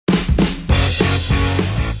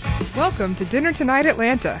Welcome to Dinner Tonight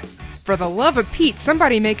Atlanta. For the love of Pete,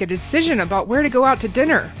 somebody make a decision about where to go out to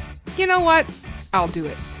dinner. You know what? I'll do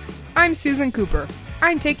it. I'm Susan Cooper.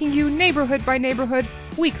 I'm taking you neighborhood by neighborhood,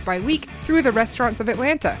 week by week, through the restaurants of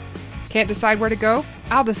Atlanta. Can't decide where to go?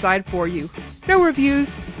 I'll decide for you. No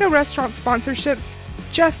reviews, no restaurant sponsorships,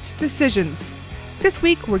 just decisions. This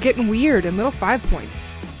week, we're getting weird in Little 5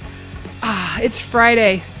 Points. It's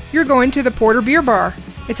Friday. You're going to the Porter Beer Bar.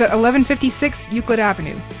 It's at 1156 Euclid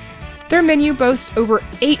Avenue. Their menu boasts over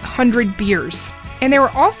 800 beers, and they were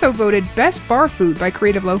also voted Best Bar Food by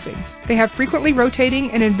Creative Loafing. They have frequently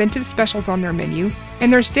rotating and inventive specials on their menu,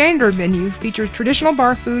 and their standard menu features traditional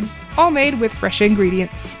bar food, all made with fresh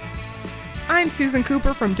ingredients. I'm Susan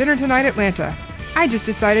Cooper from Dinner Tonight Atlanta. I just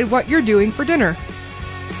decided what you're doing for dinner.